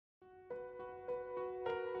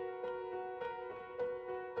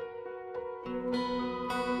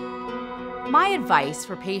My advice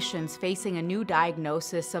for patients facing a new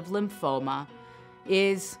diagnosis of lymphoma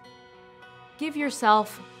is give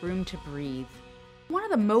yourself room to breathe. One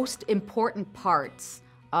of the most important parts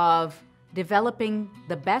of developing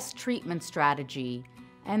the best treatment strategy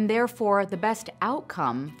and therefore the best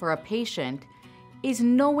outcome for a patient is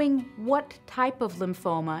knowing what type of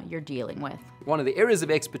lymphoma you're dealing with. One of the areas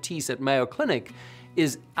of expertise at Mayo Clinic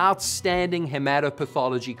is outstanding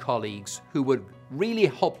hematopathology colleagues who would really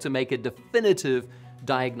help to make a definitive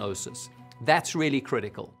diagnosis. That's really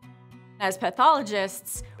critical. As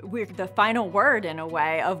pathologists, we're the final word in a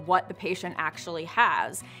way of what the patient actually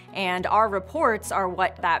has. And our reports are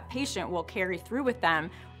what that patient will carry through with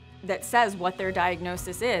them that says what their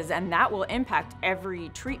diagnosis is, and that will impact every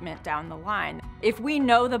treatment down the line. If we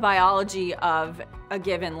know the biology of a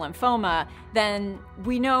given lymphoma, then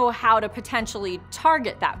we know how to potentially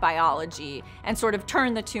target that biology and sort of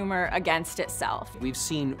turn the tumor against itself. We've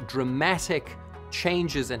seen dramatic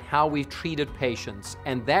changes in how we've treated patients,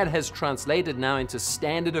 and that has translated now into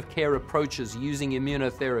standard of care approaches using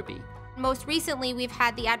immunotherapy. Most recently, we've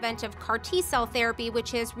had the advent of CAR T-cell therapy,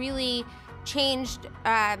 which has really changed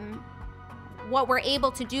what we're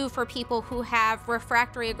able to do for people who have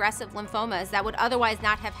refractory aggressive lymphomas that would otherwise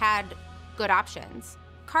not have had good options.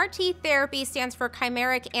 CAR T therapy stands for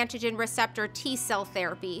chimeric antigen receptor T-cell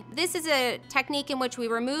therapy. This is a technique in which we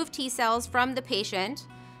remove T cells from the patient.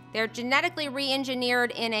 They're genetically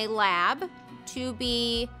re-engineered in a lab to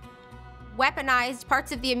be weaponized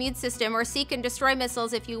parts of the immune system, or seek and destroy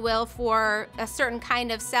missiles, if you will, for a certain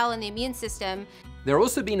kind of cell in the immune system. There have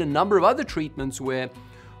also been a number of other treatments where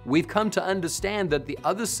we've come to understand that the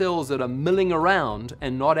other cells that are milling around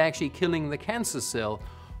and not actually killing the cancer cell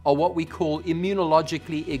are what we call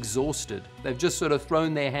immunologically exhausted. They've just sort of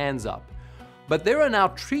thrown their hands up. But there are now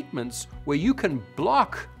treatments where you can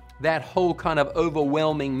block that whole kind of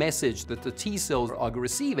overwhelming message that the T cells are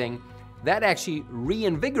receiving. That actually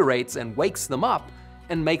reinvigorates and wakes them up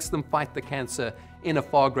and makes them fight the cancer in a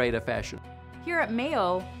far greater fashion. Here at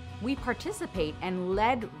Mayo, we participate and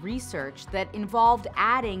led research that involved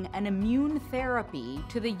adding an immune therapy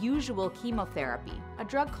to the usual chemotherapy, a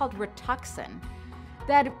drug called Rituxan,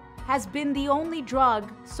 that has been the only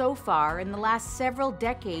drug so far in the last several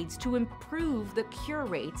decades to improve the cure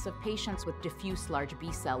rates of patients with diffuse large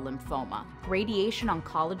B-cell lymphoma. Radiation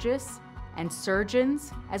oncologists and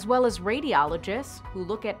surgeons, as well as radiologists who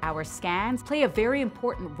look at our scans, play a very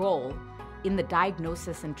important role in the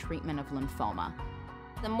diagnosis and treatment of lymphoma.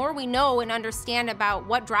 The more we know and understand about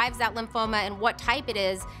what drives that lymphoma and what type it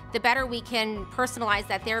is, the better we can personalize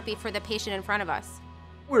that therapy for the patient in front of us.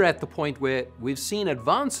 We're at the point where we've seen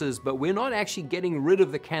advances, but we're not actually getting rid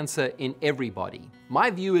of the cancer in everybody.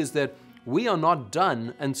 My view is that we are not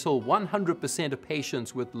done until 100% of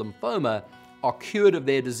patients with lymphoma are cured of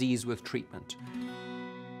their disease with treatment.